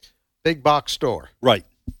big box store, right?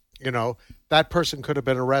 That person could have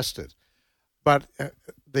been arrested. But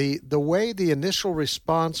the way the initial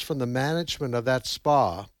response from the management of that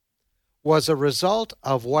spa was a result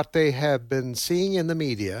of what they have been seeing in the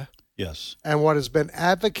media. Yes. And what has been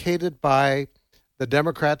advocated by the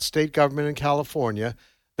Democrat state government in California.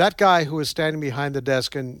 That guy who was standing behind the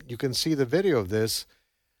desk, and you can see the video of this,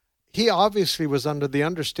 he obviously was under the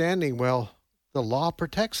understanding, well, the law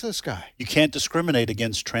protects this guy. You can't discriminate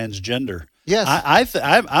against transgender. Yes.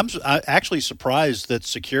 I'm actually surprised that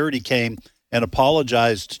security came and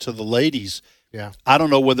apologized to the ladies. Yeah. I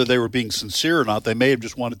don't know whether they were being sincere or not. They may have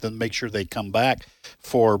just wanted them to make sure they come back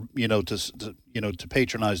for, to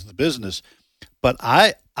patronize the business. But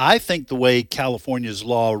I think the way California's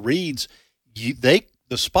law reads, the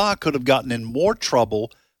spa could have gotten in more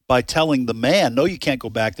trouble by telling the man, no, you can't go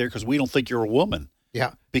back there because we don't think you're a woman.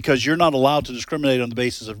 Yeah. Because you're not allowed to discriminate on the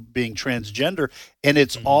basis of being transgender. And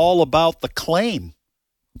it's all about the claim.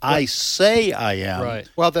 I say I am. Right.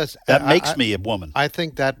 Well, that makes me a woman. I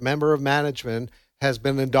think that member of management has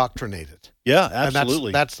been indoctrinated. Yeah, absolutely.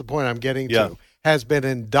 And that's the point I'm getting to. Has been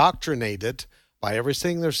indoctrinated by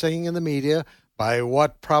everything they're saying in the media, by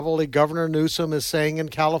what probably Governor Newsom is saying in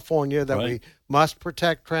California, that we must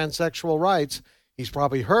protect transsexual rights. He's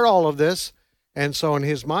probably heard all of this, and so in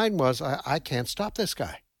his mind was, I can't stop this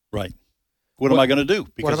guy. Right. What am I going to do?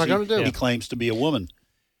 Because what am I going to do? He claims to be a woman.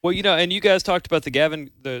 Well, and you guys talked about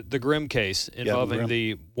the Grimm case involving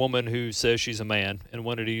the woman who says she's a man and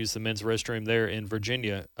wanted to use the men's restroom there in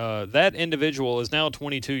Virginia. That individual is now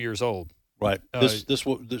 22 years old. Right.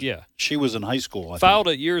 She was in high school. Filed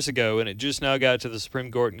it years ago, and it just now got to the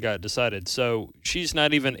Supreme Court and got decided. So she's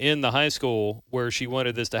not even in the high school where she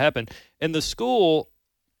wanted this to happen. And the school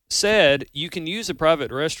said you can use a private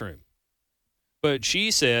restroom. But she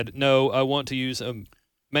said, no, I want to use a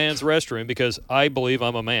man's restroom because I believe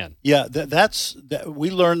I'm a man. Yeah, we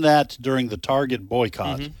learned that during the Target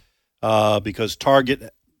boycott because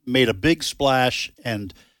Target made a big splash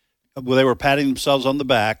and they were patting themselves on the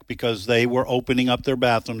back because they were opening up their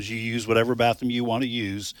bathrooms. You use whatever bathroom you want to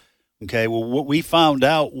use. Okay, well, what we found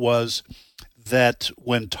out was that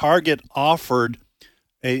when Target offered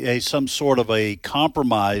some sort of a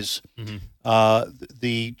compromise,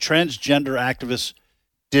 the transgender activists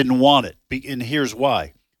didn't want it. And here's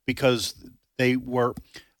why. Because they were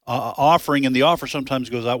offering, and the offer sometimes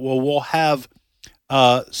goes out, well, we'll have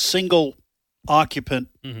single occupant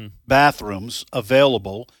bathrooms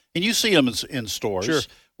available. And you see them in stores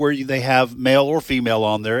where they have male or female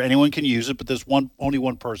on there. Anyone can use it, but there's only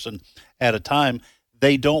one person at a time.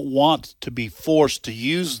 They don't want to be forced to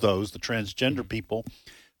use those, the transgender people,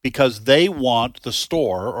 because they want the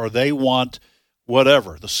store or they want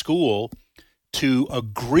whatever, the school, to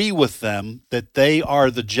agree with them that they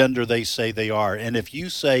are the gender they say they are. And if you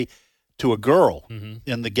say to a girl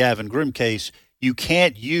in the Gavin Grimm case, you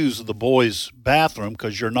can't use the boys' bathroom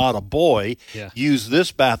because you're not a boy. Yeah. Use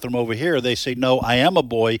this bathroom over here. They say, no, I am a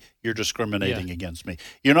boy. You're discriminating against me.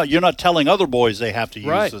 You're not telling other boys they have to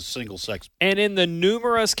use a single sex. And in the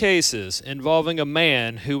numerous cases involving a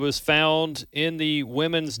man who was found in the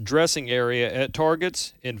women's dressing area at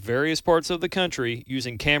Targets in various parts of the country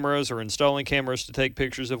using cameras or installing cameras to take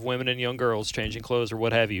pictures of women and young girls changing clothes or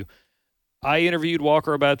what have you, I interviewed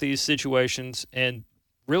Walker about these situations, and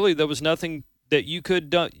really there was nothing that you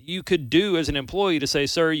could do as an employee to say,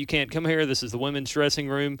 sir, you can't come here. This is the women's dressing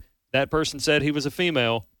room. That person said he was a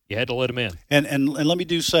female. You had to let him in. And let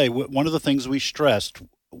me say, one of the things we stressed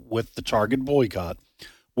with the Target boycott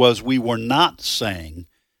was we were not saying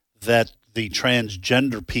that the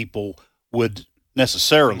transgender people would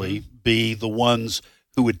necessarily be the ones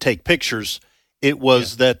who would take pictures. It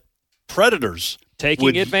was that predators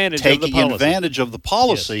taking advantage of the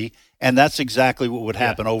policy. Yes. And that's exactly what would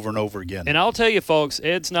happen over and over again. And I'll tell you, folks,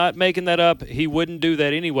 Ed's not making that up. He wouldn't do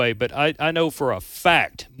that anyway. But I know for a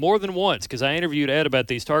fact, more than once, because I interviewed Ed about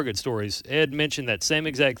these Target stories, Ed mentioned that same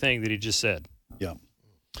exact thing that he just said. Yeah.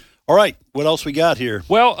 All right. What else we got here?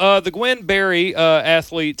 Well, the Gwen Berry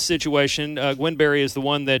athlete situation. Gwen Berry is the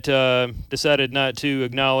one that decided not to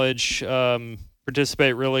acknowledge,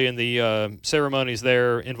 participate really in the ceremonies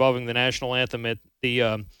there involving the national anthem at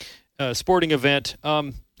the sporting event.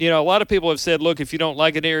 A lot of people have said, look, if you don't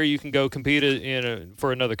like an area, you can go compete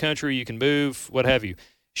for another country, you can move, what have you.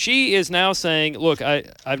 she is now saying, look,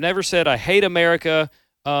 I've never said I hate America,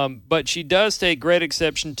 but she does take great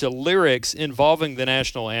exception to lyrics involving the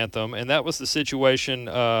national anthem, and that was the situation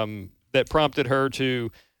that prompted her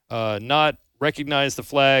to not recognize the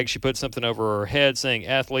flag. She put something over her head saying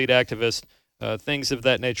athlete, activist, things of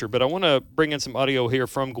that nature. But I want to bring in some audio here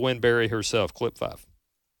from Gwen Berry herself, clip 5.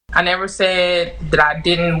 I never said that I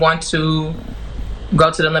didn't want to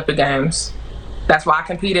go to the Olympic Games. That's why I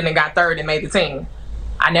competed and got third and made the team.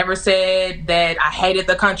 I never said that I hated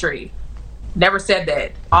the country. Never said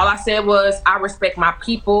that. All I said was I respect my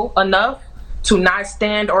people enough to not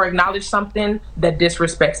stand or acknowledge something that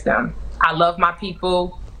disrespects them. I love my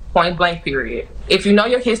people, point blank, period. If you know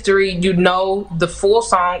your history, you know the full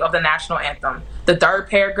song of the national anthem. The third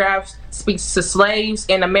paragraph speaks to slaves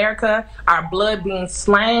in America, our blood being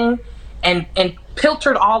slain and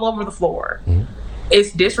pilfered all over the floor.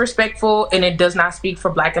 It's disrespectful, and it does not speak for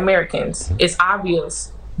Black Americans. It's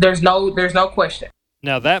obvious. There's no question.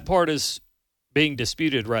 Now, that part is being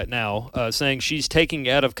disputed right now, saying she's taking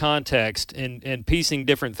out of context and piecing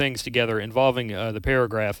different things together involving the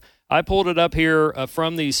paragraph. I pulled it up here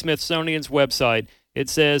from the Smithsonian's website. It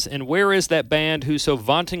says, "And where is that band who so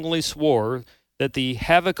vauntingly swore that the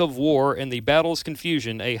havoc of war and the battle's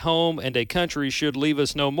confusion, a home and a country should leave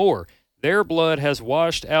us no more? Their blood has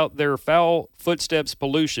washed out their foul footsteps'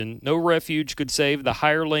 pollution. No refuge could save the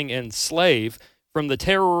hireling and slave from the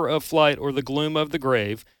terror of flight or the gloom of the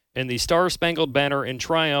grave. And the star-spangled banner in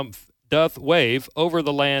triumph doth wave over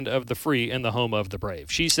the land of the free and the home of the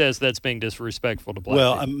brave." She says that's being disrespectful to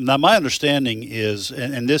Black people. Now my understanding is,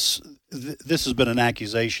 and this has been an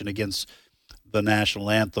accusation against the national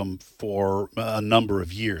anthem for a number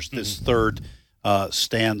of years, this third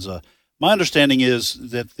stanza. My understanding is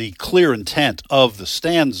that the clear intent of the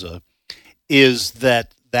stanza is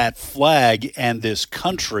that that flag and this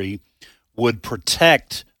country would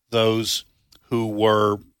protect those who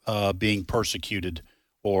were being persecuted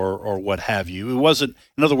or what have you. It wasn't,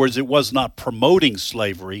 in other words, it was not promoting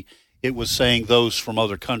slavery. It was saying those from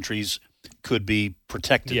other countries could be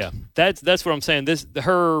protected. Yeah, that's what I'm saying.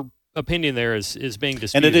 Her opinion there is being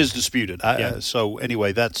disputed. And it is disputed. So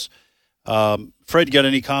anyway, that's Fred, you got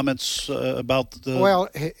any comments about the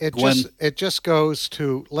it just goes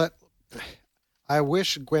to I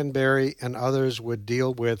wish Gwen Berry and others would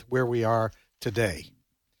deal with where we are today.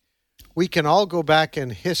 We can all go back in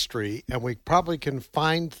history and we probably can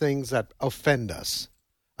find things that offend us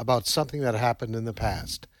about something that happened in the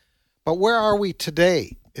past. But where are we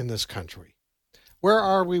today in this country? Where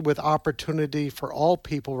are we with opportunity for all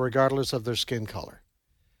people regardless of their skin color?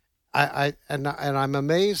 And I'm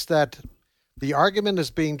amazed that the argument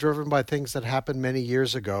is being driven by things that happened many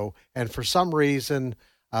years ago, and for some reason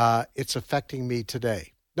it's affecting me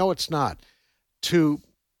today. No, it's not. To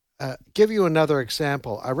give you another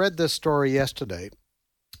example, I read this story yesterday.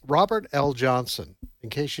 Robert L. Johnson,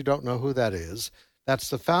 in case you don't know who that is,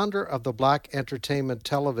 that's the founder of the Black Entertainment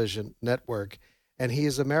Television Network, and he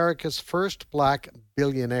is America's first black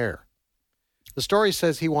billionaire. The story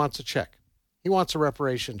says he wants a check. He wants a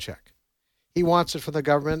reparation check. He wants it from the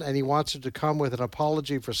government, and he wants it to come with an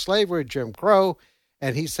apology for slavery, Jim Crow,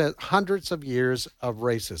 and he said hundreds of years of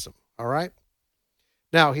racism, all right?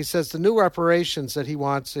 Now, he says the new reparations that he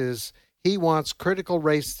wants critical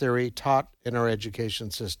race theory taught in our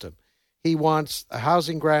education system. He wants a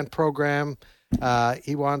housing grant program.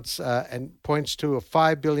 He wants and points to a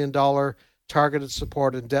 $5 billion targeted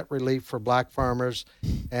support and debt relief for black farmers,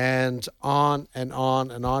 and on and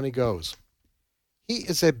on and on he goes. He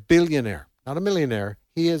is a billionaire, not a millionaire.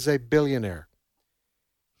 He is a billionaire.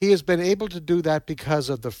 He has been able to do that because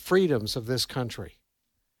of the freedoms of this country.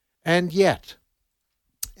 And yet,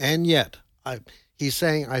 he's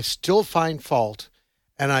saying, I still find fault,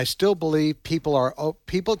 and I still believe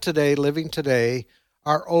people today, living today,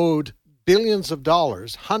 are owed billions of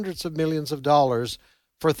dollars, hundreds of millions of dollars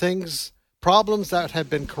for problems that have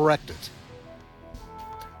been corrected.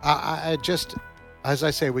 I just, as I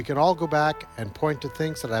say, we can all go back and point to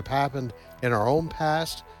things that have happened in our own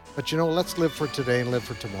past, but let's live for today and live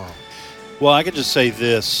for tomorrow. Well, I could just say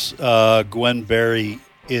this, Gwen Berry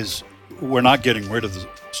we're not getting rid of the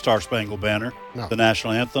Star-Spangled Banner, the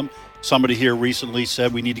national anthem. Somebody here recently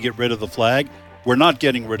said we need to get rid of the flag. We're not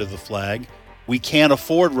getting rid of the flag. We can't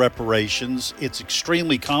afford reparations. It's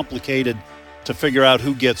extremely complicated to figure out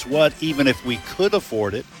who gets what, even if we could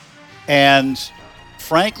afford it. And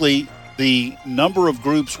frankly, the number of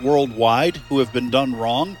groups worldwide who have been done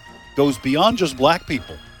wrong goes beyond just black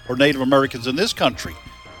people or Native Americans in this country.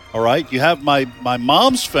 All right? You have my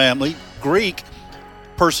mom's family, Greek,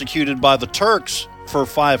 persecuted by the Turks for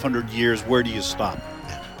 500 years. Where do you stop?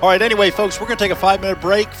 All right, anyway, folks, we're going to take a 5-minute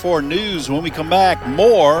break for news. When we come back,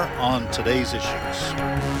 more on today's issues.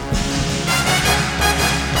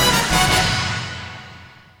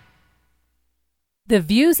 The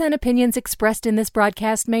views and opinions expressed in this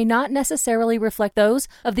broadcast may not necessarily reflect those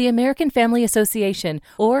of the American Family Association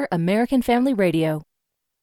or American Family Radio.